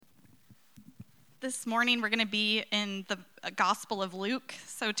This morning we're going to be in the Gospel of Luke,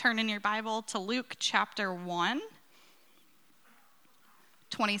 so turn in your Bible to Luke chapter 1,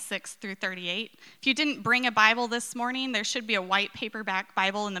 26 through 38. If you didn't bring a Bible this morning, there should be a white paperback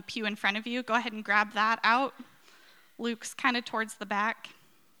Bible in the pew in front of you. Go ahead and grab that out. Luke's kind of towards the back.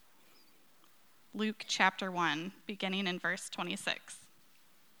 Luke chapter 1, beginning in verse 26.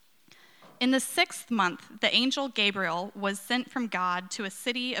 In the 6th month, the angel Gabriel was sent from God to a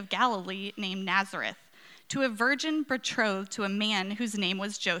city of Galilee named Nazareth, to a virgin betrothed to a man whose name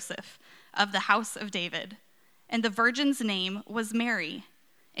was Joseph, of the house of David. And the virgin's name was Mary.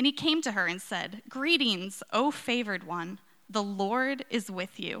 And he came to her and said, "Greetings, O favored one, the Lord is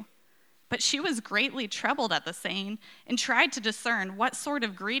with you." But she was greatly troubled at the saying, and tried to discern what sort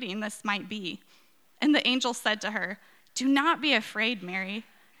of greeting this might be. And the angel said to her, "Do not be afraid, Mary,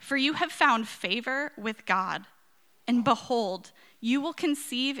 for you have found favor with God. And behold, you will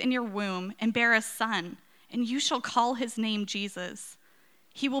conceive in your womb and bear a son, and you shall call his name Jesus.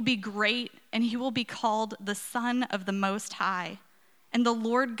 He will be great, and he will be called the Son of the Most High. And the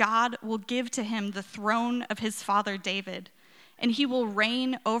Lord God will give to him the throne of his father David, and he will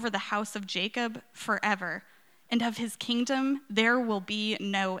reign over the house of Jacob forever, and of his kingdom there will be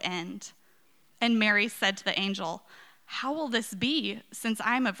no end." And Mary said to the angel, "How will this be, since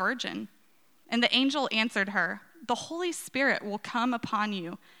I am a virgin?" And the angel answered her, "The Holy Spirit will come upon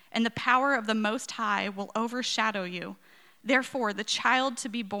you, and the power of the Most High will overshadow you. Therefore, the child to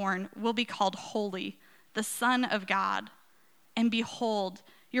be born will be called Holy, the Son of God. And behold,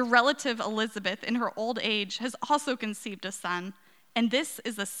 your relative Elizabeth in her old age has also conceived a son, and this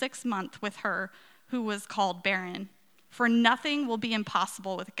is the 6th month with her who was called barren. For nothing will be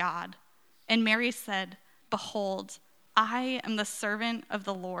impossible with God." And Mary said, "Behold, I am the servant of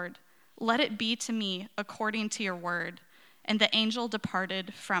the Lord. Let it be to me according to your word." And the angel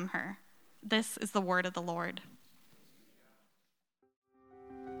departed from her. This is the word of the Lord.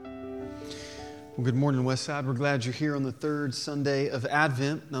 Well, good morning, Westside. We're glad you're here on the third Sunday of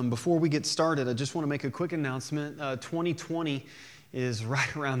Advent. Before we get started, I just want to make a quick announcement. 2020 is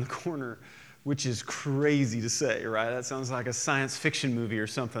right around the corner, which is crazy to say, right? That sounds like a science fiction movie or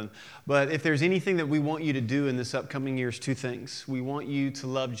something. But if there's anything that we want you to do in this upcoming year, is two things. We want you to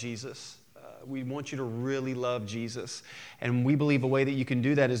love Jesus. We want you to really love Jesus. And we believe a way that you can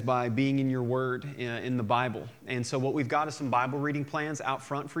do that is by being in your Word, in the Bible. And so what we've got is some Bible reading plans out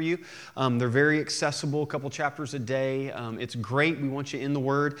front for you. They're very accessible, a couple chapters a day. It's great. We want you in the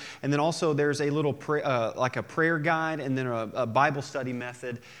Word. And then also there's a little like a prayer guide and then a Bible study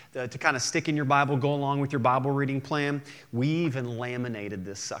method to kind of stick in your Bible, go along with your Bible reading plan. We even laminated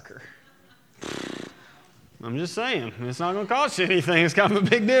this sucker. I'm just saying, it's not going to cost you anything. It's kind of a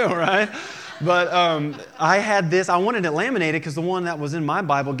big deal, right? But I had this. I wanted it laminated because the one that was in my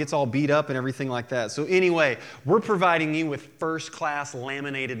Bible gets all beat up and everything like that. So anyway, we're providing you with first-class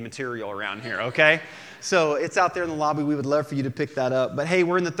laminated material around here, okay? So it's out there in the lobby. We would love for you to pick that up. But hey,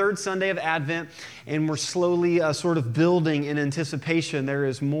 we're in the third Sunday of Advent, and we're slowly sort of building in anticipation. There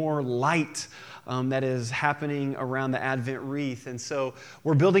is more light that is happening around the Advent wreath. And so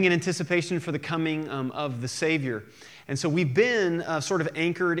we're building in anticipation for the coming of the Savior. And so we've been sort of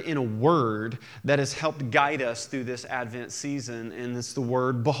anchored in a word that has helped guide us through this Advent season, and it's the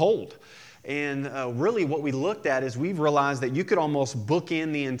word behold. And really what we looked at is we've realized that you could almost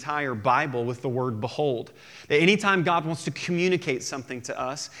bookend the entire Bible with the word behold. That anytime God wants to communicate something to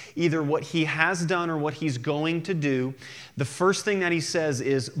us, either what He has done or what He's going to do, the first thing that He says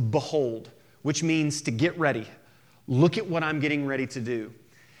is behold, which means to get ready. Look at what I'm getting ready to do.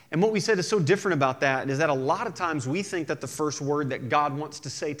 And what we said is so different about that is that a lot of times we think that the first word that God wants to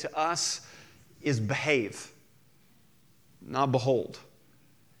say to us is behave, not behold.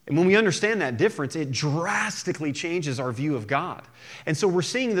 And when we understand that difference, it drastically changes our view of God. And so we're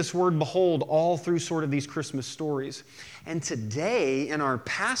seeing this word behold all through sort of these Christmas stories. And today in our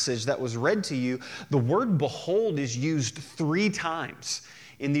passage that was read to you, the word behold is used 3 times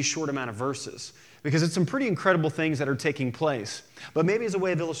in these short amount of verses, because it's some pretty incredible things that are taking place. But maybe as a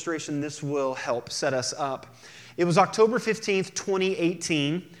way of illustration, this will help set us up. It was October 15th,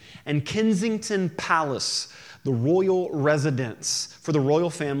 2018, and Kensington Palace, the royal residence for the royal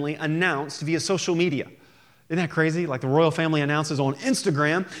family, announced via social media. Isn't that crazy? Like the royal family announces on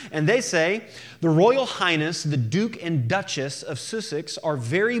Instagram, and they say, "The Royal Highness, the Duke and Duchess of Sussex are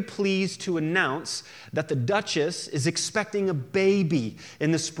very pleased to announce that the Duchess is expecting a baby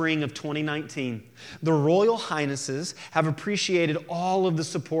in the spring of 2019. The Royal Highnesses have appreciated all of the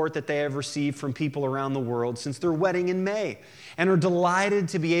support that they have received from people around the world since their wedding in May, and are delighted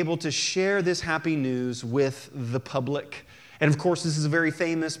to be able to share this happy news with the public." And of course, this is a very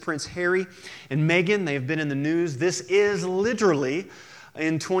famous Prince Harry and Meghan. They have been in the news. This is literally,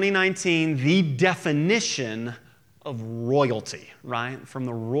 in 2019, the definition of royalty, right? From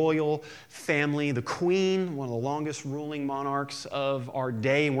the royal family, the Queen, one of the longest ruling monarchs of our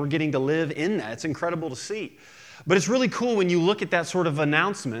day, and we're getting to live in that. It's incredible to see. But it's really cool when you look at that sort of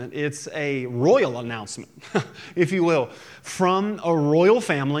announcement. It's a royal announcement, if you will, from a royal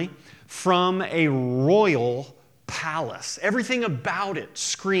family, from a royal palace. Everything about it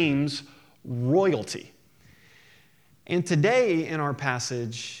screams royalty. And today in our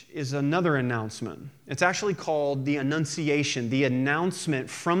passage is another announcement. It's actually called the Annunciation, the announcement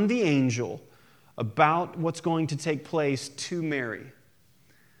from the angel about what's going to take place to Mary.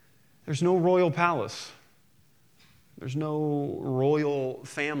 There's no royal palace. There's no royal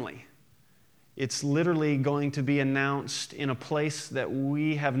family. It's literally going to be announced in a place that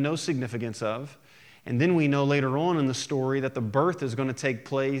we have no significance of. And then we know later on in the story that the birth is going to take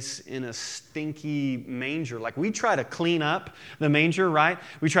place in a stinky manger. Like, we try to clean up the manger, right?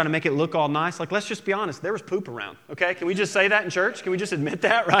 We try to make it look all nice. Like, let's just be honest, there was poop around, okay? Can we just say that in church? Can we just admit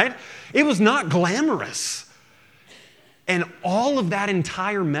that, right? It was not glamorous. And all of that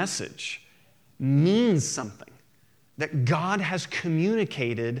entire message means something. That God has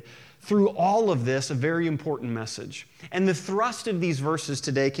communicated through all of this a very important message. And the thrust of these verses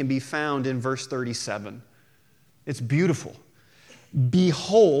today can be found in verse 37. It's beautiful.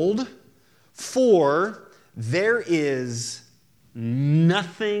 Behold, for there is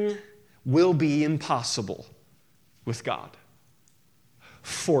nothing will be impossible with God.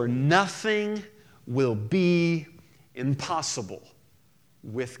 For nothing will be impossible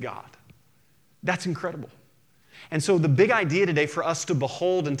with God. That's incredible. And so the big idea today for us to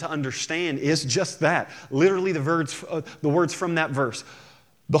behold and to understand is just that. Literally the words from that verse.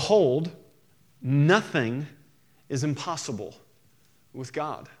 Behold, nothing is impossible with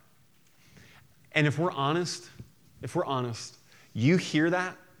God. And if we're honest, you hear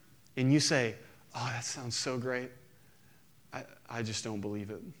that and you say, oh, that sounds so great. I just don't believe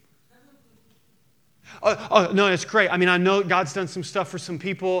it. Oh, no, it's great. I mean, I know God's done some stuff for some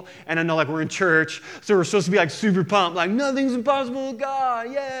people, and I know, like, we're in church, so we're supposed to be, like, super pumped, like, nothing's impossible with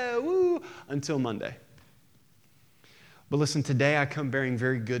God, yeah, woo, until Monday. But listen, today I come bearing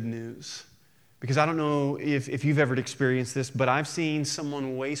very good news, because I don't know if you've ever experienced this, but I've seen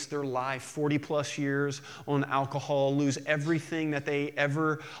someone waste their life, 40-plus years on alcohol, lose everything that they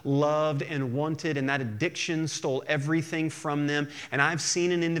ever loved and wanted, and that addiction stole everything from them. And I've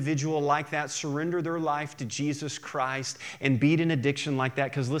seen an individual like that surrender their life to Jesus Christ and beat an addiction like that,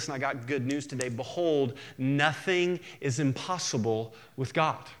 because listen, I got good news today. Behold, nothing is impossible with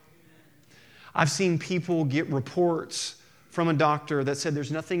God. I've seen people get reports from a doctor that said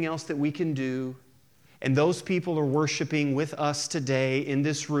there's nothing else that we can do. And those people are worshiping with us today in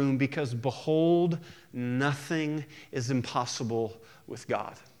this room because, behold, nothing is impossible with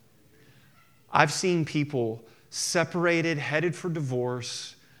God. I've seen people separated, headed for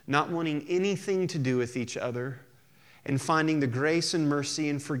divorce, not wanting anything to do with each other, and finding the grace and mercy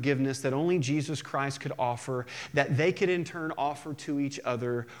and forgiveness that only Jesus Christ could offer, that they could in turn offer to each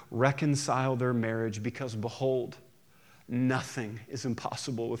other, reconcile their marriage, because, behold, nothing is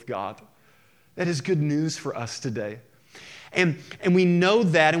impossible with God. That is good news for us today. And we know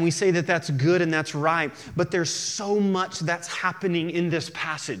that, and we say that that's good and that's right, but there's so much that's happening in this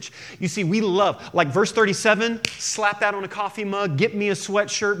passage. You see, we love, like verse 37, slap that on a coffee mug, get me a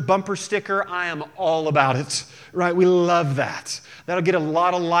sweatshirt, bumper sticker, I am all about it, right? We love that. That'll get a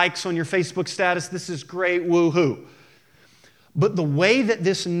lot of likes on your Facebook status. This is great, woo-hoo. But the way that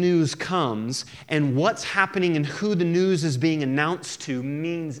this news comes and what's happening and who the news is being announced to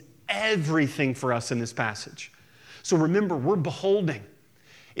means everything for us in this passage. So remember, we're beholding.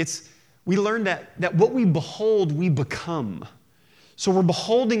 We learned that what we behold, we become. So we're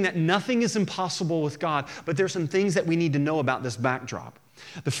beholding that nothing is impossible with God, but there's some things that we need to know about this backdrop.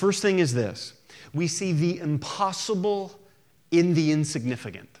 The first thing is this. We see the impossible in the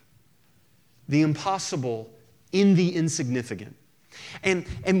insignificant. The impossible in the insignificant. And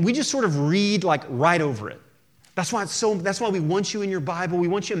we just sort of read like right over it. That's why we want you in your Bible. We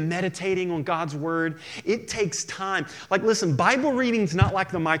want you meditating on God's Word. It takes time. Like, listen, Bible reading's not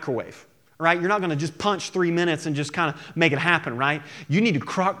like the microwave, right? You're not going to just punch 3 minutes and just kind of make it happen, right? You need to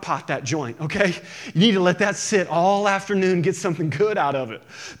crock pot that joint, okay? You need to let that sit all afternoon, get something good out of it.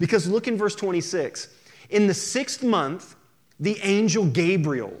 Because look in verse 26. In the 6th month, the angel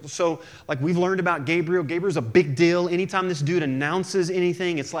Gabriel. So, like we've learned about Gabriel. Gabriel's a big deal. Anytime this dude announces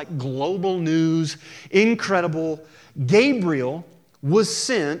anything, it's like global news. Incredible. Gabriel was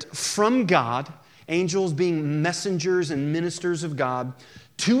sent from God angels being messengers and ministers of God,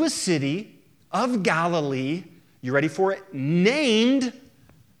 to a city of Galilee, you ready for it? Named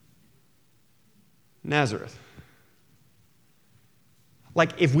Nazareth.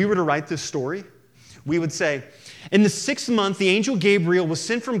 Like if we were to write this story, we would say, in the 6th month, the angel Gabriel was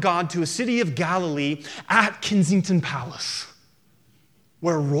sent from God to a city of Galilee at Kensington Palace,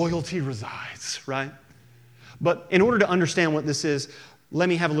 where royalty resides, right? But in order to understand what this is, let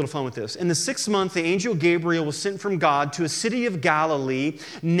me have a little fun with this. In the 6th month, the angel Gabriel was sent from God to a city of Galilee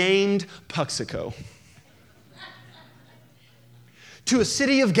named Puxico. To a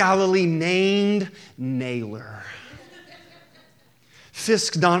city of Galilee named Naylor.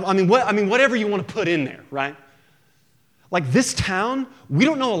 Fisk, Don, whatever you want to put in there, right? Like this town, we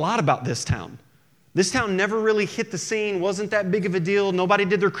don't know a lot about this town. This town never really hit the scene, wasn't that big of a deal. Nobody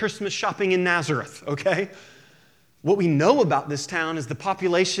did their Christmas shopping in Nazareth, okay? What we know about this town is the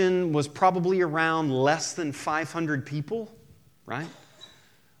population was probably around less than 500 people, right?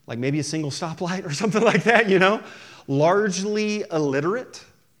 Like maybe a single stoplight or something like that, you know? Largely illiterate.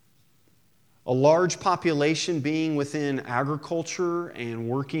 A large population being within agriculture and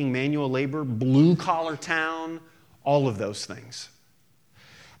working manual labor, blue-collar town, all of those things.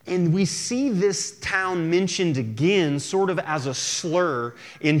 And we see this town mentioned again sort of as a slur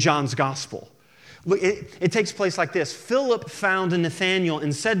in John's gospel. It takes place like this. Philip found Nathanael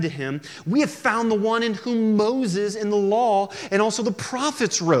and said to him, "We have found the one in whom Moses in the law and also the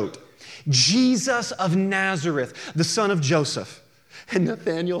prophets wrote, Jesus of Nazareth, the son of Joseph." And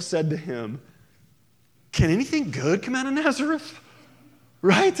Nathanael said to him, "Can anything good come out of Nazareth?"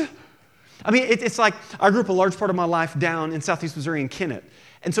 Right? I mean, it's like I grew up a large part of my life down in Southeast Missouri in Kennett.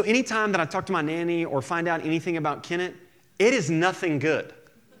 And so anytime that I talk to my nanny or find out anything about Kennett, it is nothing good.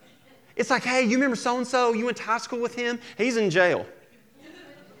 It's like, hey, you remember so-and-so? You went to high school with him? He's in jail.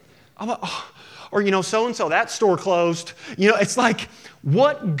 I'm like, oh. Or, so-and-so, that store closed. It's like,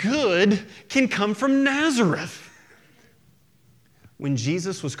 what good can come from Nazareth? When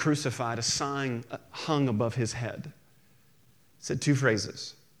Jesus was crucified, a sign hung above his head. It said 2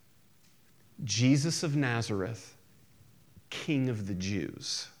 phrases. Jesus of Nazareth, King of the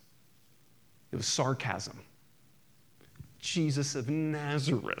Jews. It was sarcasm. Jesus of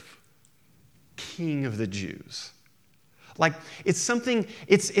Nazareth, King of the Jews. Like, it's something,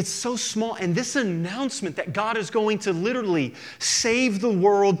 it's so small. And this announcement that God is going to literally save the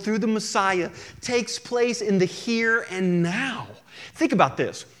world through the Messiah takes place in the here and now. Think about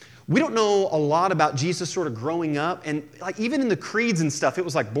this. We don't know a lot about Jesus sort of growing up. And like even in the creeds and stuff, it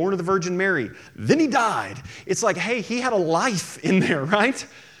was like born of the Virgin Mary. Then he died. It's like, hey, he had a life in there, right?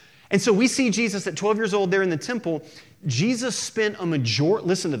 And so we see Jesus at 12 years old there in the temple. Jesus spent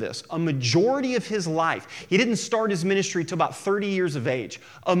listen to this, a majority of his life. He didn't start his ministry till about 30 years of age.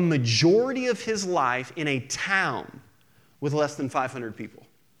 A majority of his life in a town with less than 500 people.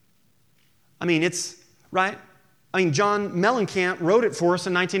 I mean, right? John Mellencamp wrote it for us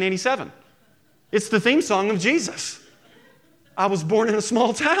in 1987. It's the theme song of Jesus. I was born in a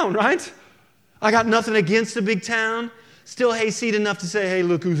small town, right? I got nothing against a big town. Still hayseed enough to say, hey,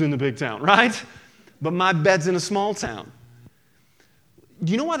 look who's in the big town, right? But my bed's in a small town.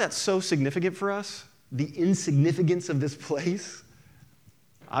 Do you know why that's so significant for us? The insignificance of this place?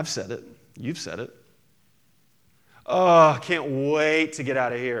 I've said it. You've said it. Oh, I can't wait to get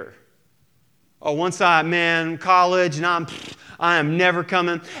out of here. Oh, college, and I am never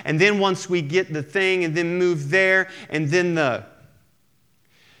coming. And then once we get the thing and then move there, and then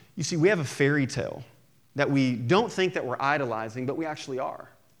you see, we have a fairy tale that we don't think that we're idolizing, but we actually are.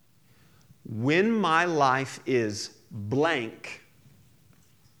 When my life is blank,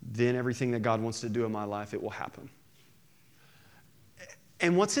 then everything that God wants to do in my life, it will happen.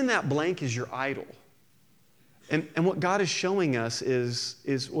 And what's in that blank is your idol. And what God is showing us is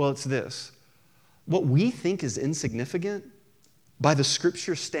it's this. What we think is insignificant, by the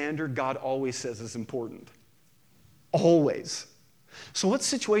Scripture standard, God always says is important. Always. So what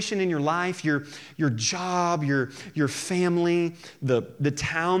situation in your life, your job, your family, the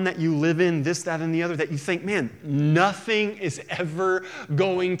town that you live in, this, that, and the other, that you think, man, nothing is ever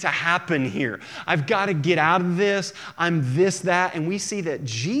going to happen here. I've got to get out of this. I'm this, that. And we see that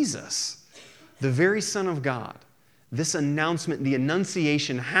Jesus, the very Son of God, this announcement, the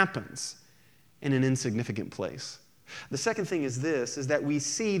annunciation happens in an insignificant place. The second thing is that we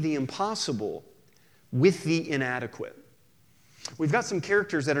see the impossible with the inadequate. We've got some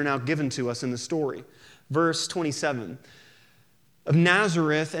characters that are now given to us in the story. Verse 27, of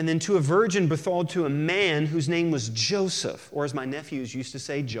Nazareth, and then to a virgin betrothed to a man whose name was Joseph, or as my nephews used to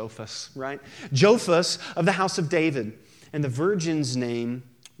say, Jophus, right? Jophus of the house of David. And the virgin's name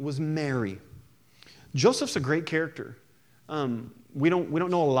was Mary. Joseph's a great character. We don't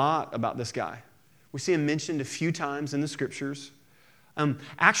know a lot about this guy. We see him mentioned a few times in the scriptures.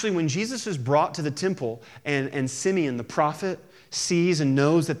 Actually, when Jesus is brought to the temple and Simeon, the prophet, sees and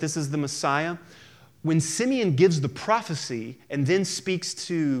knows that this is the Messiah, when Simeon gives the prophecy and then speaks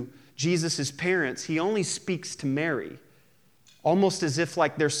to Jesus' parents, he only speaks to Mary, almost as if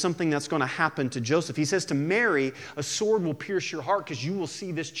like there's something that's going to happen to Joseph. He says to Mary, a sword will pierce your heart because you will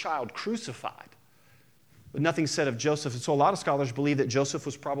see this child crucified. But nothing said of Joseph. And so a lot of scholars believe that Joseph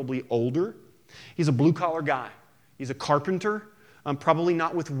was probably older. He's a blue-collar guy. He's a carpenter, probably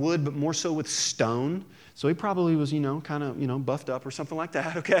not with wood, but more so with stone. So he probably was, kind of, buffed up or something like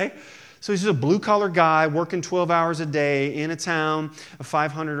that, okay? So he's just a blue-collar guy working 12 hours a day in a town of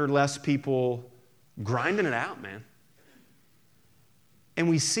 500 or less people, grinding it out, man. And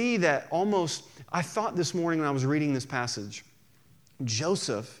we see that I thought this morning when I was reading this passage,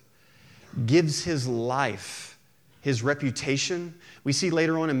 Joseph gives his life, his reputation. We see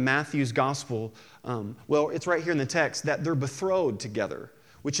later on in Matthew's gospel, it's right here in the text, that they're betrothed together,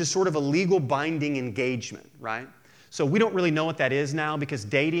 which is sort of a legal binding engagement, right? So we don't really know what that is now because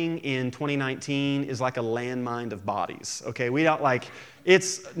dating in 2019 is like a landmine of bodies, okay?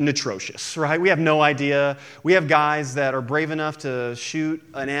 It's atrocious, right? We have no idea. We have guys that are brave enough to shoot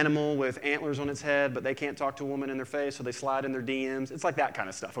an animal with antlers on its head, but they can't talk to a woman in their face, so they slide in their DMs. It's like that kind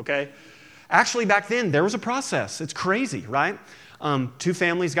of stuff, okay? Actually, back then, there was a process. It's crazy, right? Two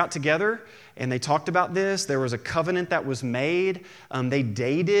families got together, and they talked about this. There was a covenant that was made. They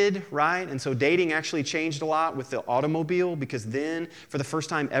dated, right? And so dating actually changed a lot with the automobile because then, for the first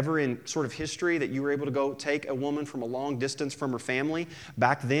time ever in sort of history, that you were able to go take a woman from a long distance from her family.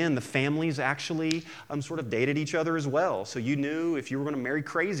 Back then, the families actually sort of dated each other as well. So you knew if you were going to marry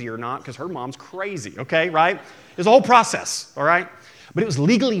crazy or not because her mom's crazy, okay, right? It was a whole process, all right? But it was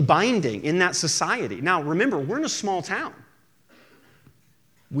legally binding in that society. Now, remember, we're in a small town.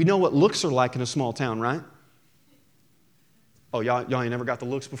 We know what looks are like in a small town, right? Oh, y'all ain't never got the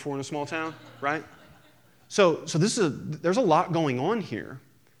looks before in a small town, right? So there's a lot going on here.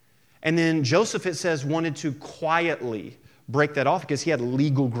 And then Joseph, it says, wanted to quietly break that off because he had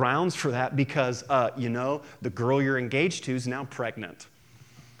legal grounds for that because, the girl you're engaged to is now pregnant.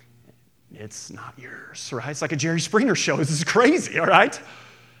 It's not yours, right? It's like a Jerry Springer show. This is crazy, all right?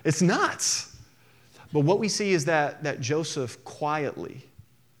 It's nuts. But what we see is that Joseph quietly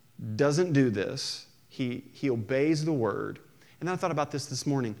doesn't do this. He obeys the word. And then I thought about this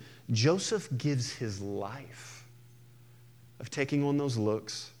morning. Joseph gives his life of taking on those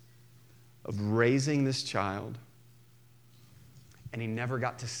looks, of raising this child, and he never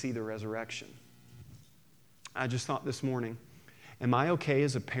got to see the resurrection. I just thought this morning, am I okay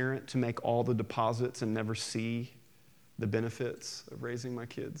as a parent to make all the deposits and never see the benefits of raising my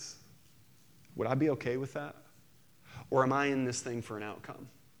kids? Would I be okay with that? Or am I in this thing for an outcome?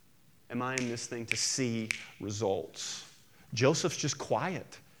 Am I in this thing to see results? Joseph's just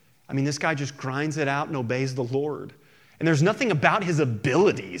quiet. This guy just grinds it out and obeys the Lord. And there's nothing about his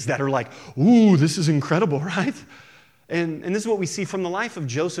abilities that are like, ooh, this is incredible, right? And this is what we see from the life of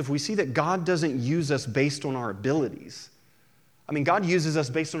Joseph. We see that God doesn't use us based on our abilities. God uses us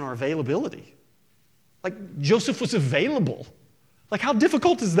based on our availability. Like, Joseph was available. Like, how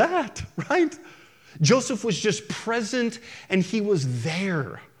difficult is that, right? Joseph was just present and he was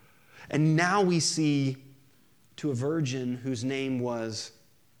there. And now we see to a virgin whose name was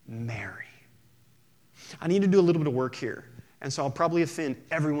Mary. I need to do a little bit of work here. And so I'll probably offend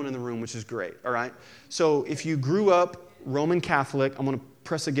everyone in the room, which is great, all right? So if you grew up Roman Catholic, I'm going to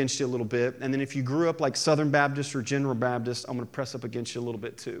press against you a little bit. And then if you grew up like Southern Baptist or General Baptist, I'm going to press up against you a little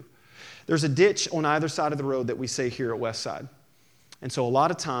bit too. There's a ditch on either side of the road that we say here at Westside. And so a lot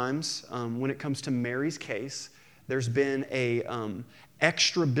of times, when it comes to Mary's case, there's been a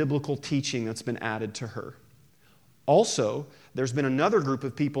extra biblical teaching that's been added to her. Also, there's been another group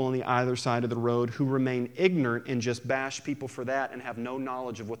of people on the other side of the road who remain ignorant and just bash people for that and have no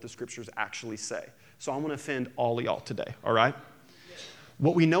knowledge of what the scriptures actually say. So I'm going to offend all of y'all today, all right?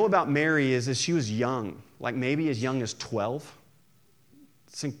 What we know about Mary is she was young, like maybe as young as 12.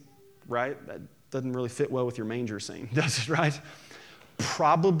 Right? That doesn't really fit well with your manger scene, does it, right?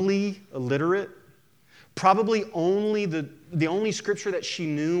 Probably illiterate. Probably only the only scripture that she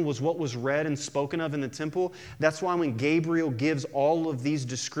knew was what was read and spoken of in the temple. That's why when Gabriel gives all of these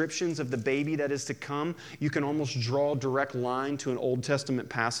descriptions of the baby that is to come, you can almost draw a direct line to an Old Testament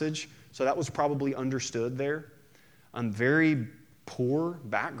passage. So that was probably understood there. Very poor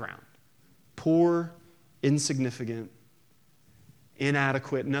background. Poor, insignificant,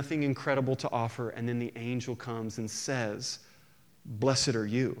 inadequate, nothing incredible to offer. And then the angel comes and says, "Blessed are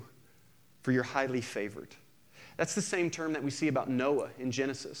you, for you're highly favored. That's the same term that we see about Noah in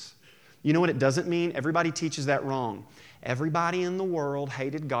Genesis. You know what it doesn't mean? Everybody teaches that wrong. Everybody in the world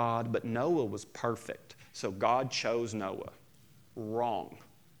hated God, but Noah was perfect. So God chose Noah. Wrong.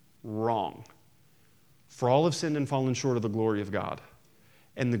 Wrong. For all have sinned and fallen short of the glory of God.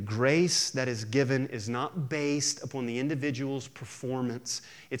 And the grace that is given is not based upon the individual's performance.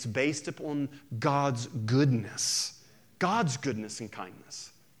 It's based upon God's goodness. God's goodness and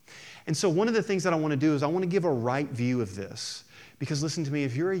kindness. And so one of the things that I want to do is I want to give a right view of this. Because listen to me,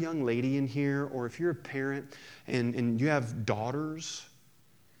 if you're a young lady in here, or if you're a parent and you have daughters,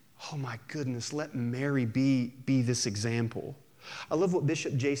 oh my goodness, let Mary be this example. I love what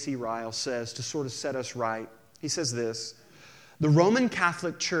Bishop J.C. Ryle says to sort of set us right. He says this: the Roman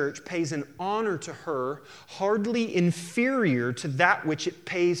Catholic Church pays an honor to her hardly inferior to that which it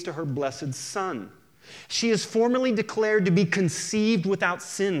pays to her blessed Son. She is formally declared to be conceived without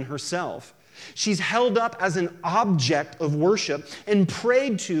sin herself. She's held up as an object of worship and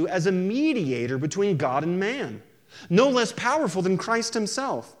prayed to as a mediator between God and man, no less powerful than Christ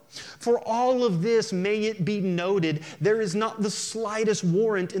himself. For all of this, may it be noted, there is not the slightest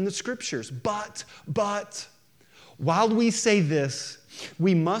warrant in the Scriptures. But, while we say this,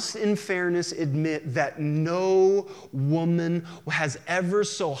 we must in fairness admit that no woman has ever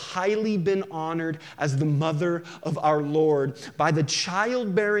so highly been honored as the mother of our Lord. By the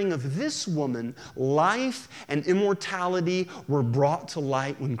childbearing of this woman, life and immortality were brought to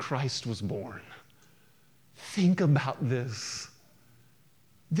light when Christ was born. Think about this.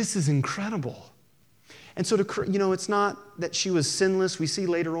 This is incredible. And so, it's not that she was sinless. We see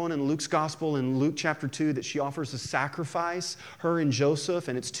later on in Luke's gospel, in Luke chapter 2, that she offers a sacrifice, her and Joseph,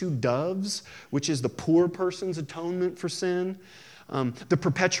 and it's 2 doves, which is the poor person's atonement for sin. The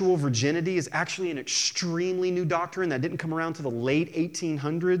perpetual virginity is actually an extremely new doctrine that didn't come around to the late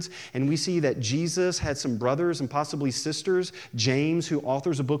 1800s. And we see that Jesus had some brothers and possibly sisters, James, who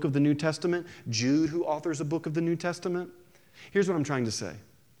authors a book of the New Testament, Jude, who authors a book of the New Testament. Here's what I'm trying to say.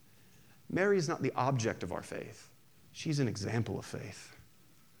 Mary is not the object of our faith. She's an example of faith.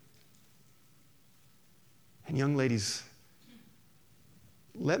 And young ladies,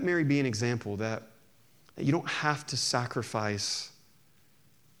 let Mary be an example that you don't have to sacrifice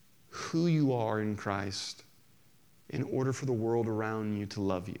who you are in Christ in order for the world around you to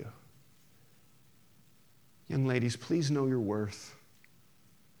love you. Young ladies, please know your worth.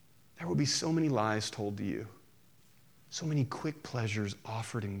 There will be so many lies told to you, so many quick pleasures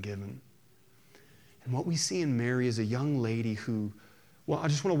offered and given. And what we see in Mary is a young lady who, I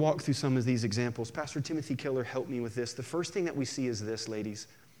just want to walk through some of these examples. Pastor Timothy Keller helped me with this. The first thing that we see is this, ladies: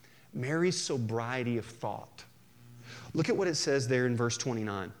 Mary's sobriety of thought. Look at what it says there in verse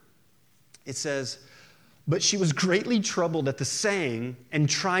 29. It says, but she was greatly troubled at the saying and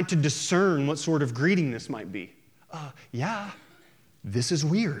tried to discern what sort of greeting this might be. This is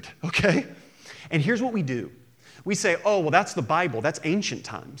weird, okay? And here's what we do. We say, that's the Bible. That's ancient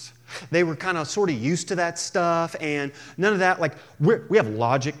times. They were kind of sort of used to that stuff, and none of that. Like, we have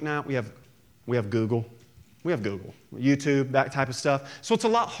logic now. We have Google. We have Google, YouTube, that type of stuff. So it's a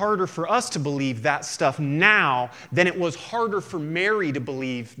lot harder for us to believe that stuff now than it was harder for Mary to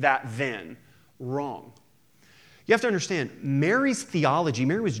believe that then. Wrong. You have to understand, Mary's theology,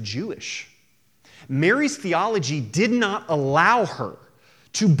 Mary was Jewish. Mary's theology did not allow her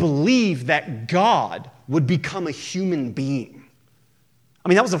to believe that God would become a human being. I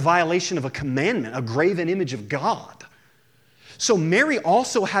mean, that was a violation of a commandment, a graven image of God. So Mary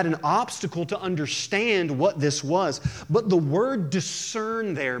also had an obstacle to understand what this was. But the word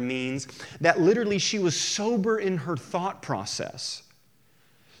discern there means that literally she was sober in her thought process.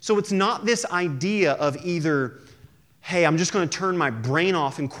 So it's not this idea of either, hey, I'm just going to turn my brain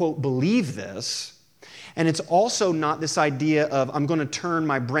off and, quote, believe this. And it's also not this idea of I'm going to turn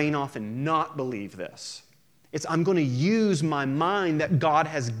my brain off and not believe this. It's I'm going to use my mind that God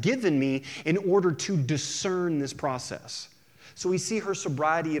has given me in order to discern this process. So we see her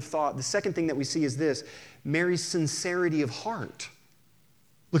sobriety of thought. The second thing that we see is this: Mary's sincerity of heart.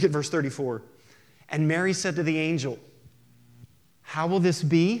 Look at verse 34. And Mary said to the angel, how will this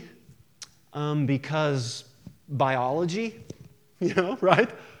be? Because biology, right?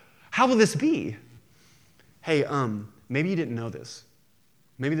 How will this be? Hey, maybe you didn't know this.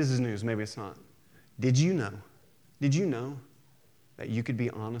 Maybe this is news, maybe it's not. Did you know that you could be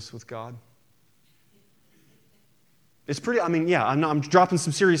honest with God? It's pretty, I'm dropping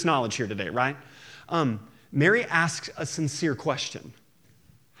some serious knowledge here today, right? Mary asks a sincere question.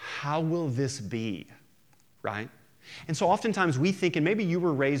 How will this be, right? And so oftentimes we think, and maybe you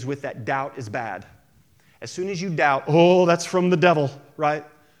were raised with that doubt is bad. As soon as you doubt, that's from the devil, right?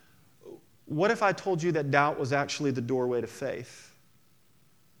 what if I told you that doubt was actually the doorway to faith?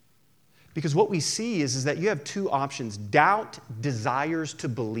 Because what we see is that you have two options. Doubt desires to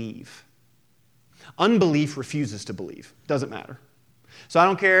believe. Unbelief refuses to believe. Doesn't matter. So I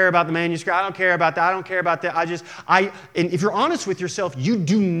don't care about the manuscript. I don't care about that. I don't care about that. And if you're honest with yourself, you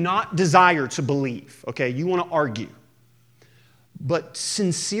do not desire to believe. Okay, you want to argue. But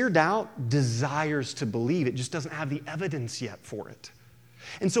sincere doubt desires to believe. It just doesn't have the evidence yet for it.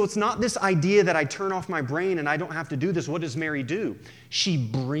 And so it's not this idea that I turn off my brain and I don't have to do this. What does Mary do? She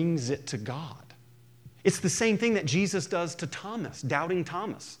brings it to God. It's the same thing that Jesus does to Thomas, doubting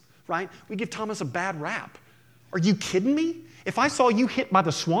Thomas, right? We give Thomas a bad rap. Are you kidding me? If I saw you hit by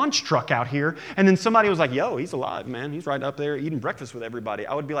the Swan's truck out here and then somebody was like, yo, he's alive, man. He's right up there eating breakfast with everybody.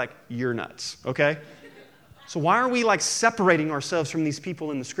 I would be like, you're nuts, okay? So why are we like separating ourselves from these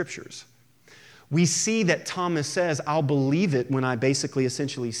people in the scriptures? We see that Thomas says, I'll believe it when I basically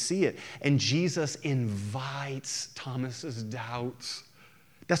essentially see it. And Jesus invites Thomas's doubts.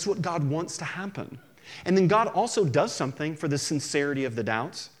 That's what God wants to happen. And then God also does something for the sincerity of the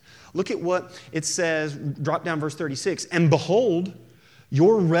doubts. Look at what it says, drop down verse 36. And behold,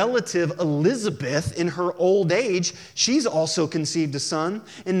 your relative Elizabeth in her old age, she's also conceived a son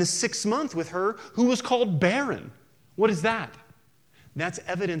in the 6th month with her who was called barren. What is that? That's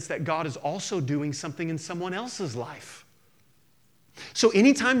evidence that God is also doing something in someone else's life. So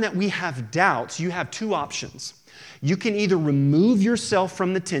anytime that we have doubts, you have two options. You can either remove yourself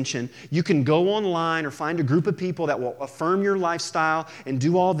from the tension. You can go online or find a group of people that will affirm your lifestyle and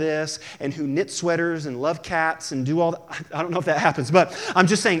do all this and who knit sweaters and love cats and do all that. I don't know if that happens, but I'm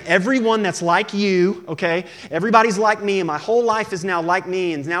just saying everyone that's like you, okay, everybody's like me and my whole life is now like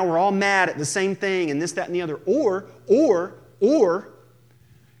me and now we're all mad at the same thing and this, that, and the other. Or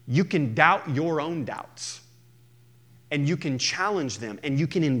you can doubt your own doubts. And you can challenge them, and you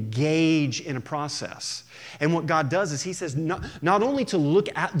can engage in a process. And what God does is He says not only to look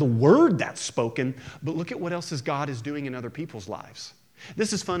at the word that's spoken, but look at what else God is doing in other people's lives.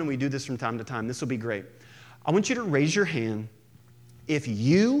 This is fun, and we do this from time to time. This will be great. I want you to raise your hand if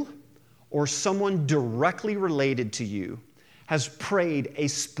you or someone directly related to you has prayed a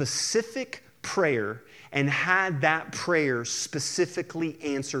specific prayer and had that prayer specifically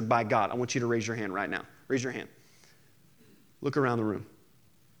answered by God. I want you to raise your hand right now. Raise your hand. Look around the room.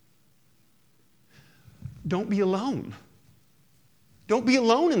 Don't be alone. Don't be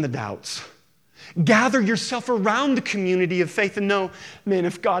alone in the doubts. Gather yourself around the community of faith and know, man,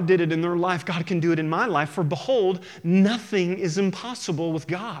 if God did it in their life, God can do it in my life. For behold, nothing is impossible with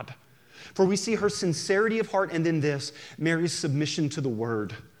God. For we see her sincerity of heart and then this, Mary's submission to the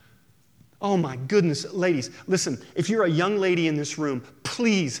word. Oh my goodness, ladies, listen, if you're a young lady in this room,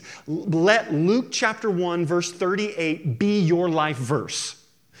 please let Luke chapter 1, verse 38 be your life verse.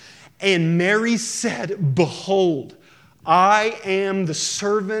 And Mary said, behold, I am the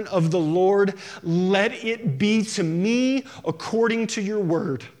servant of the Lord. Let it be to me according to your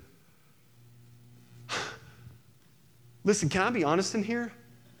word. Listen, can I be honest in here?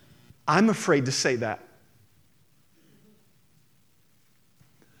 I'm afraid to say that.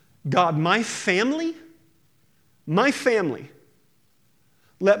 God, my family,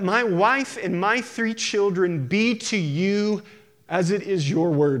 let my wife and my 3 children be to you as it is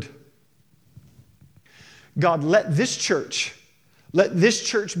your word. God, let this church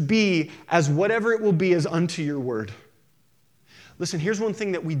be as whatever it will be as unto your word. Listen, here's one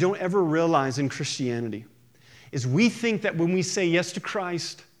thing that we don't ever realize in Christianity, is we think that when we say yes to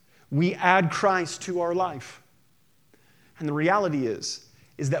Christ, we add Christ to our life. And the reality is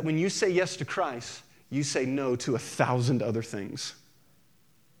that when you say yes to Christ, you say no to 1,000 other things.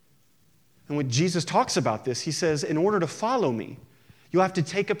 And when Jesus talks about this, He says, in order to follow me, you'll have to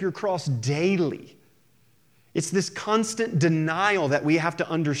take up your cross daily. It's this constant denial that we have to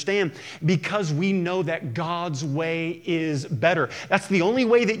understand because we know that God's way is better. That's the only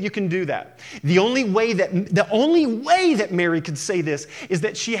way that you can do that. The only way that Mary could say this is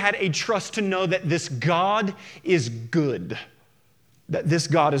that she had a trust to know that this God is good. That this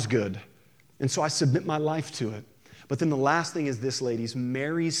God is good. And so I submit my life to it. But then the last thing is this, ladies,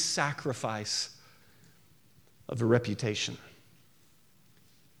 Mary's sacrifice of a reputation.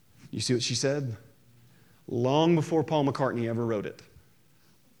 You see what she said? Long before Paul McCartney ever wrote it.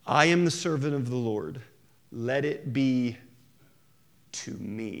 I am the servant of the Lord. Let it be to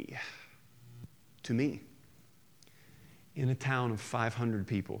me. To me. In a town of 500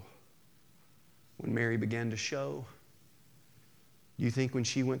 people, when Mary began to show, you think when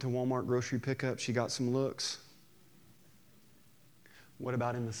she went to Walmart grocery pickup, she got some looks? What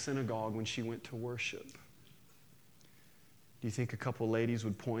about in the synagogue when she went to worship? Do you think a couple ladies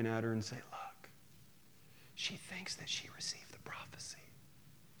would point at her and say, look, she thinks that she received the prophecy.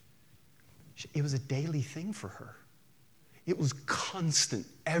 It was a daily thing for her. It was constant.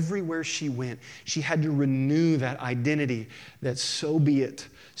 Everywhere she went, she had to renew that identity that so be it,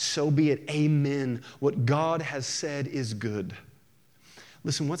 amen. What God has said is good.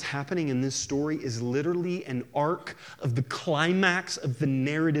 Listen, what's happening in this story is literally an arc of the climax of the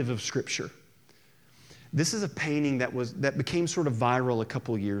narrative of Scripture. This is a painting that became sort of viral a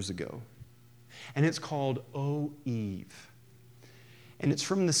couple years ago. And it's called O Eve. And it's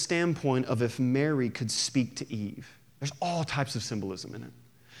from the standpoint of if Mary could speak to Eve. There's all types of symbolism in it.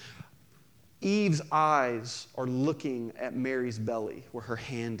 Eve's eyes are looking at Mary's belly, where her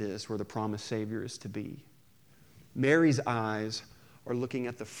hand is, where the promised Savior is to be. Mary's eyes are looking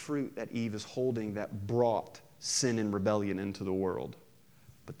at the fruit that Eve is holding that brought sin and rebellion into the world.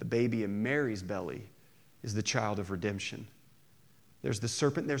 But the baby in Mary's belly is the child of redemption. There's the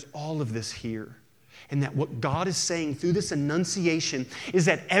serpent, there's all of this here. And that what God is saying through this annunciation is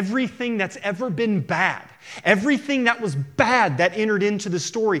that everything that's ever been bad, everything that was bad that entered into the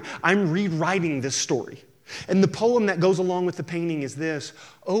story, I'm rewriting this story. And the poem that goes along with the painting is this: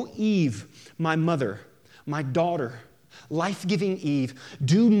 O Eve, my mother, my daughter, life-giving Eve,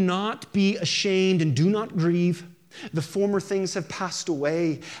 do not be ashamed and do not grieve. The former things have passed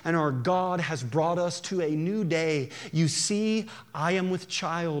away, and our God has brought us to a new day. You see, I am with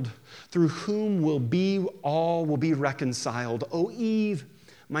child, through whom all will be reconciled. O Eve,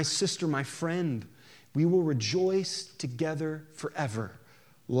 my sister, my friend, we will rejoice together forever.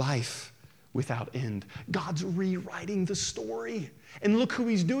 Life without end. God's rewriting the story. And look who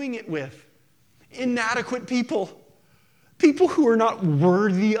he's doing it with. Inadequate people. People who are not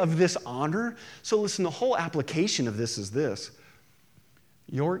worthy of this honor. So listen, the whole application of this is this.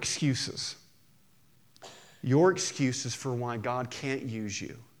 Your excuses for why God can't use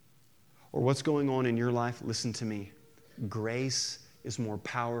you or what's going on in your life, listen to me. Grace is more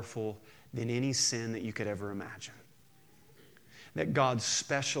powerful than any sin that you could ever imagine. That God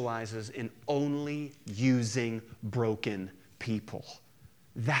specializes in only using broken people.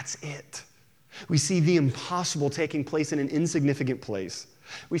 That's it. We see the impossible taking place in an insignificant place.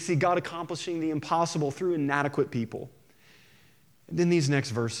 We see God accomplishing the impossible through inadequate people. And then these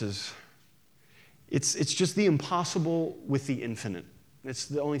next verses, it's just the impossible with the infinite. It's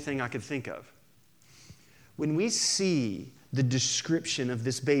the only thing I could think of. When we see the description of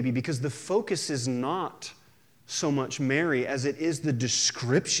this baby, because the focus is not so much Mary as it is the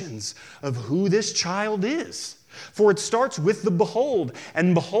descriptions of who this child is. For it starts with the behold,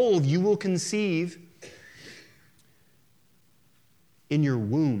 and behold, you will conceive in your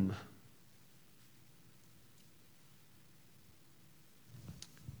womb.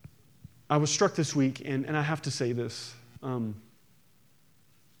 I was struck this week, and I have to say this.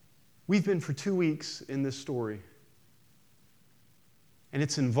 We've been for 2 weeks in this story, and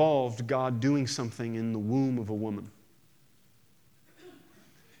it's involved God doing something in the womb of a woman.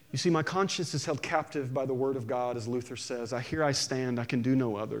 You see, my conscience is held captive by the word of God, as Luther says. Here I stand, I can do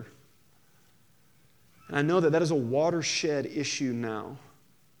no other. And I know that is a watershed issue now.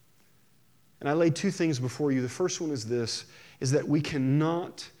 And I laid 2 things before you. The first one is this, is that we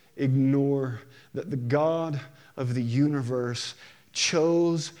cannot ignore that the God of the universe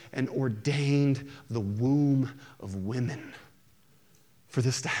chose and ordained the womb of women for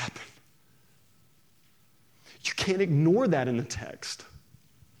this to happen. You can't ignore that in the text.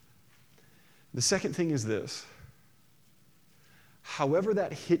 The second thing is this. However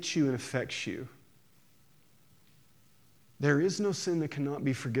that hits you and affects you, there is no sin that cannot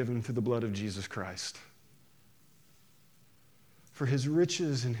be forgiven through the blood of Jesus Christ. For his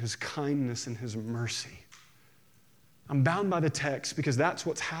riches and his kindness and his mercy. I'm bound by the text because that's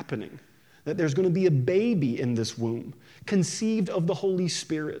what's happening. That there's going to be a baby in this womb, conceived of the Holy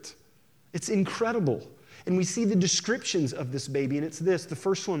Spirit. It's incredible. And we see the descriptions of this baby, and it's this. The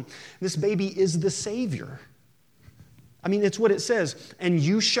first one, this baby is the Savior. I mean, it's what it says. And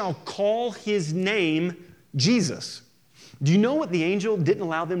you shall call his name Jesus. Do you know what the angel didn't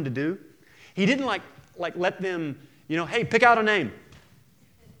allow them to do? He didn't like let them, hey, pick out a name.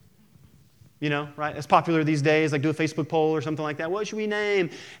 Right? It's popular these days, like do a Facebook poll or something like that. What should we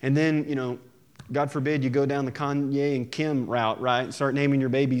name? And then, God forbid you go down the Kanye and Kim route, right? And start naming your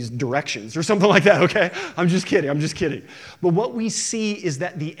babies Directions or something like that, okay? I'm just kidding. But what we see is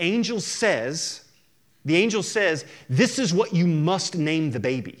that the angel says, this is what you must name the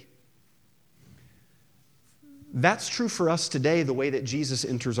baby. That's true for us today, the way that Jesus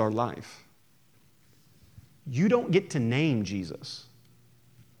enters our life. You don't get to name Jesus.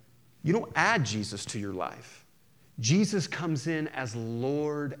 You don't add Jesus to your life. Jesus comes in as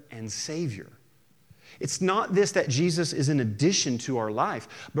Lord and Savior. It's not this that Jesus is an addition to our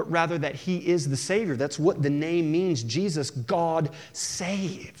life, but rather that he is the Savior. That's what the name means, Jesus, God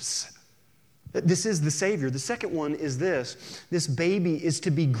saves. This is the Savior. The second one is this baby is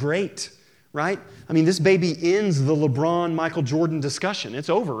to be great, right? I mean, this baby ends the LeBron, Michael Jordan discussion. It's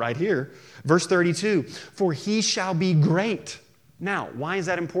over right here. Verse 32, for he shall be great. Now, why is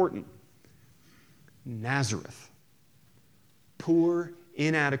that important? Nazareth, poor,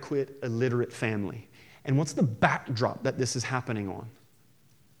 inadequate, illiterate family. And what's the backdrop that this is happening on?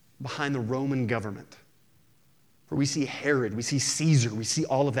 Behind the Roman government. Where we see Herod, we see Caesar, we see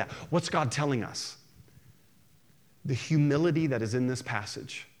all of that. What's God telling us? The humility that is in this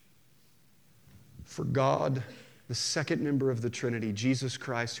passage. For God, the second member of the Trinity, Jesus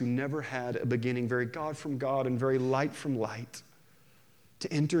Christ, who never had a beginning, very God from God and very light from light,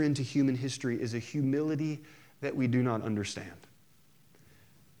 to enter into human history is a humility that we do not understand.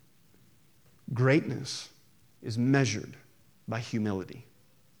 Greatness is measured by humility.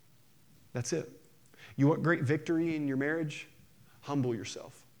 That's it. You want great victory in your marriage? Humble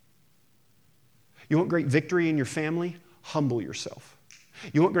yourself. You want great victory in your family? Humble yourself.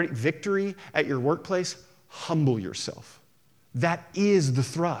 You want great victory at your workplace? Humble yourself. That is the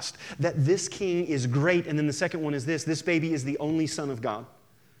thrust. That this king is great. And then the second one is this baby is the only Son of God.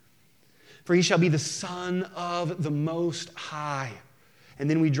 For he shall be the Son of the Most High. And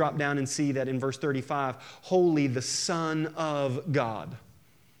then we drop down and see that in verse 35, holy, the Son of God.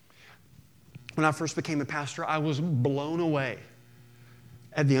 When I first became a pastor, I was blown away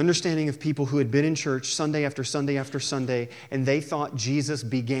at the understanding of people who had been in church Sunday after Sunday after Sunday, and they thought Jesus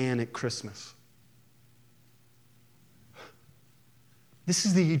began at Christmas. This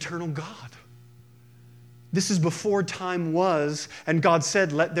is the eternal God. This is before time was, and God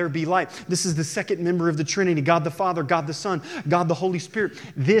said, let there be light. This is the second member of the Trinity, God the Father, God the Son, God the Holy Spirit.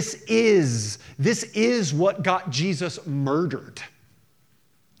 This is what got Jesus murdered.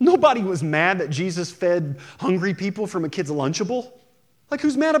 Nobody was mad that Jesus fed hungry people from a kid's Lunchable. Like,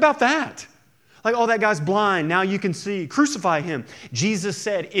 who's mad about that? Like, oh, that guy's blind, now you can see. Crucify him. Jesus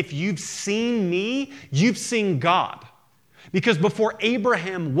said, if you've seen me, you've seen God. Because before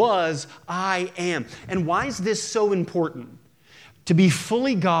Abraham was, I am. And why is this so important? To be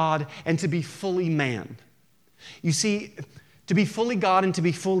fully God and to be fully man. You see, to be fully God and to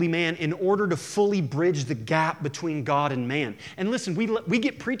be fully man in order to fully bridge the gap between God and man. And listen, we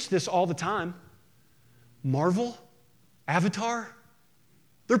get preached this all the time. Marvel, Avatar,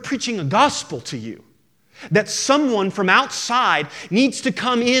 they're preaching a gospel to you. That someone from outside needs to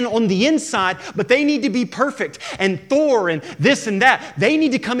come in on the inside, but they need to be perfect. And Thor and this and that, they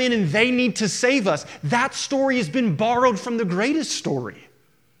need to come in and they need to save us. That story has been borrowed from the greatest story.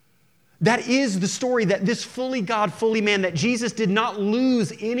 That is the story that this fully God, fully man, that Jesus did not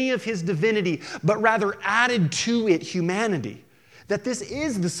lose any of his divinity, but rather added to it humanity. That this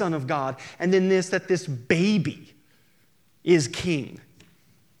is the Son of God, and then that this baby is king.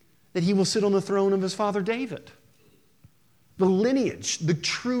 That he will sit on the throne of his father David. The lineage, the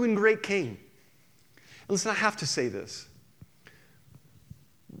true and great king. And listen, I have to say this.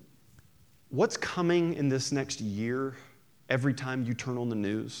 What's coming in this next year every time you turn on the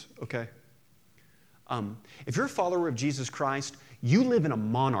news, okay? If you're a follower of Jesus Christ, you live in a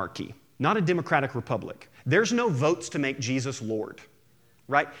monarchy, not a democratic republic. There's no votes to make Jesus Lord,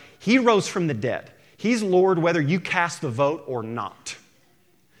 right? He rose from the dead. He's Lord whether you cast the vote or not.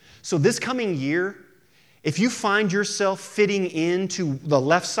 So this coming year, if you find yourself fitting into the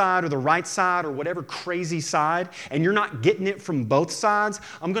left side or the right side or whatever crazy side, and you're not getting it from both sides,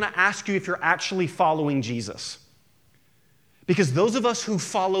 I'm going to ask you if you're actually following Jesus. Because those of us who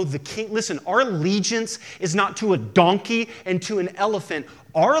follow the king, listen, our allegiance is not to a donkey and to an elephant.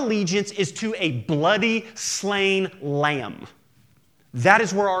 Our allegiance is to a bloody, slain lamb. That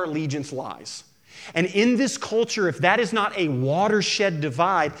is where our allegiance lies. And in this culture, if that is not a watershed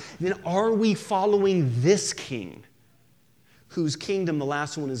divide, then are we following this king, whose kingdom, the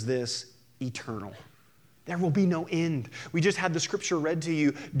last one is this, eternal? There will be no end. We just had the scripture read to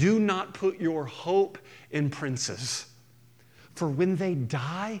you. Do not put your hope in princes, for when they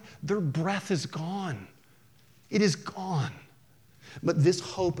die, their breath is gone. It is gone. But this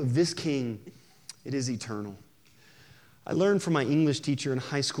hope of this king, it is eternal. I learned from my English teacher in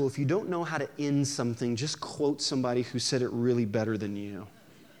high school, if you don't know how to end something, just quote somebody who said it really better than you.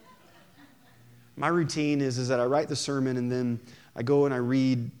 My routine is that I write the sermon and then I go and I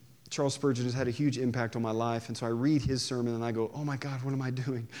read. Charles Spurgeon has had a huge impact on my life, and so I read his sermon and I go, oh my God, what am I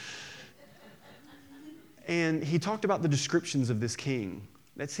doing? And he talked about the descriptions of this king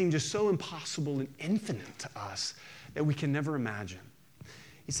that seem just so impossible and infinite to us that we can never imagine.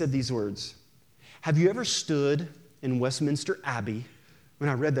 He said these words, Have you ever stood in Westminster Abbey? When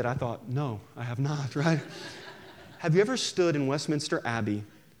I read that, I thought, no, I have not, right? Have you ever stood in Westminster Abbey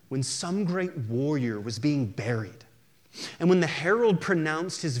when some great warrior was being buried? And when the herald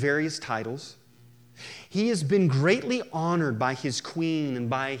pronounced his various titles, he has been greatly honored by his queen and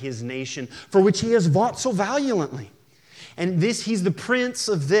by his nation, for which he has fought so valiantly. And he's the prince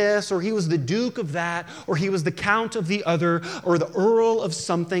of this, or he was the duke of that, or he was the count of the other, or the earl of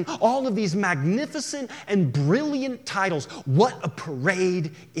something. All of these magnificent and brilliant titles. What a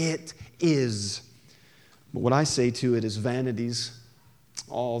parade it is. But what I say to it is vanities.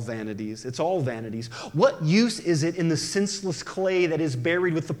 All vanities. It's all vanities. What use is it in the senseless clay that is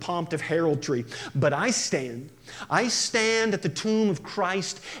buried with the pomp of heraldry? But I stand at the tomb of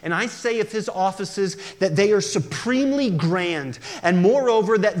Christ, and I say of his offices that they are supremely grand, and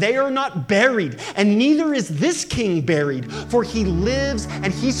moreover that they are not buried, and neither is this king buried, for he lives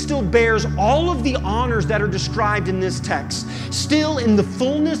and he still bears all of the honors that are described in this text. Still in the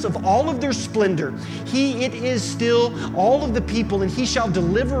fullness of all of their splendor, it is still all of the people, and he shall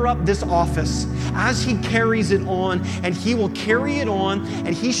deliver up this office as he carries it on, and he will carry it on,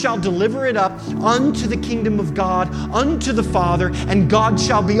 and he shall deliver it up unto the kingdom of God, unto the Father, and God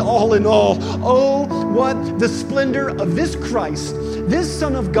shall be all in all. Oh, what the splendor of this Christ, this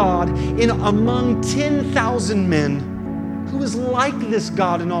Son of God, in among 10,000 men, who is like this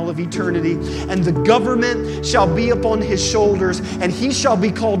God in all of eternity. And the government shall be upon his shoulders, and he shall be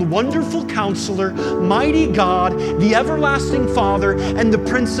called Wonderful Counselor, Mighty God, the Everlasting Father, and the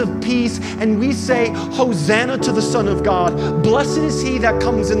Prince of Peace. And we say, Hosanna to the Son of God. Blessed is he that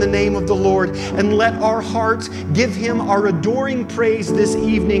comes in the name of the Lord. And let our hearts give him our adoring praise this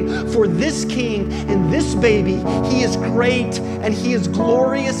evening. For this King and this baby, he is great and he is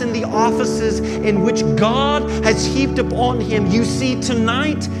glorious in the offices in which God has heaped upon him. You see,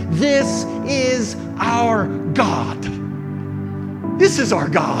 tonight, this is our God. This is our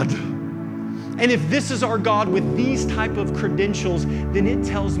God. And if this is our God with these type of credentials, then it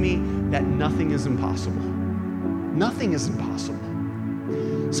tells me that nothing is impossible. Nothing is impossible.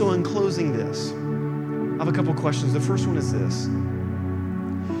 So in closing this, I have a couple questions. The first one is this: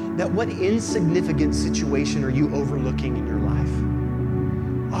 that what insignificant situation are you overlooking in your life?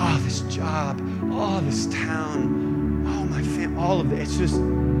 Oh, this job. Oh, this town. Oh, my family, all of it. It's just,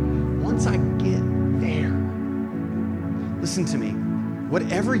 once I get there, listen to me.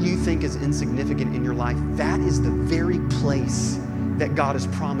 Whatever you think is insignificant in your life, that is the very place that God has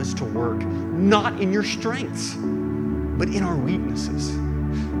promised to work. Not in your strengths, but in our weaknesses.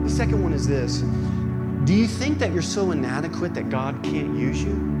 The second one is this: do you think that you're so inadequate that God can't use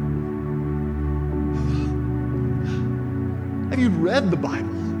you? Have you read the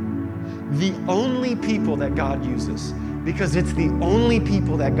Bible? The only people that God uses, because it's the only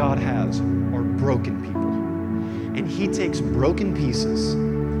people that God has, are broken people. And he takes broken pieces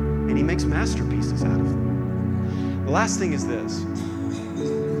and he makes masterpieces out of them. The last thing is this: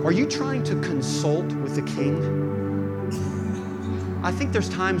 are you trying to consult with the King? I think there's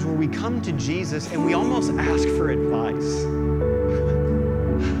times where we come to Jesus and we almost ask for advice.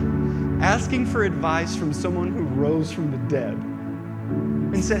 Asking for advice from someone who rose from the dead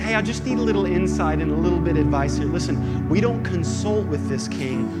and said, hey, I just need a little insight and a little bit of advice here. Listen, we don't consult with this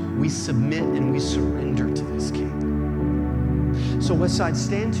King. We submit and we surrender to this King. So Westside,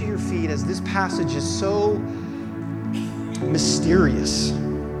 stand to your feet as this passage is so mysterious.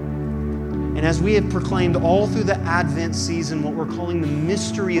 And as we have proclaimed all through the Advent season, what we're calling the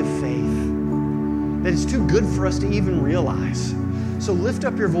mystery of faith, that it's too good for us to even realize. So lift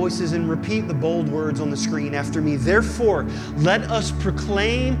up your voices and repeat the bold words on the screen after me. Therefore, let us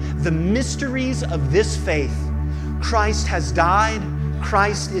proclaim the mysteries of this faith. Christ has died,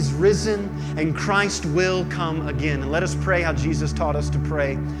 Christ is risen, and Christ will come again. And let us pray how Jesus taught us to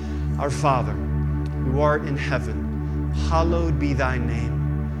pray. Our Father, who art in heaven, hallowed be thy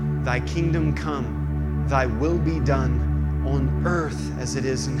name. Thy kingdom come, thy will be done on earth as it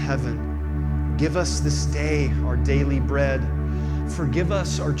is in heaven. Give us this day our daily bread. Forgive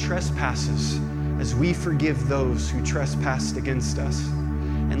us our trespasses as we forgive those who trespass against us.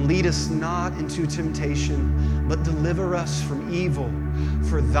 And lead us not into temptation, but deliver us from evil.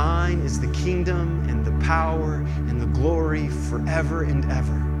 For thine is the kingdom and the power and the glory forever and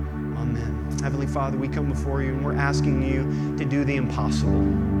ever. Amen. Heavenly Father, we come before you and we're asking you to do the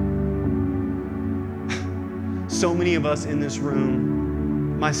impossible. So many of us in this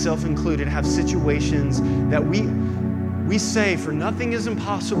room, myself included, have situations that we say, for nothing is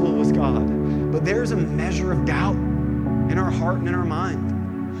impossible with God. But there's a measure of doubt in our heart and in our mind.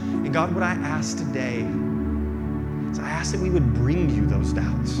 And God, what I ask today So I ask that we would bring you those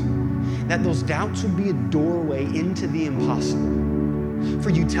doubts, that those doubts would be a doorway into the impossible.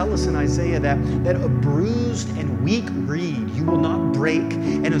 For you tell us in Isaiah that a bruised and weak reed you will not break,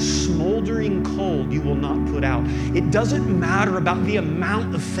 and a smoldering coal you will not put out. It doesn't matter about the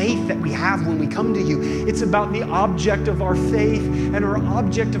amount of faith that we have when we come to you. It's about the object of our faith, and our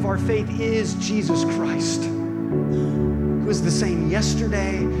object of our faith is Jesus Christ, who is the same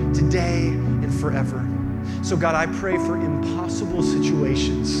yesterday, today, and forever. So God, I pray for impossible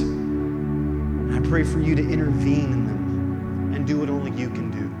situations. And I pray for you to intervene in them and do what only you can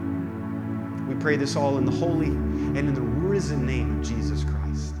do. We pray this all in the holy and in the risen name of Jesus Christ.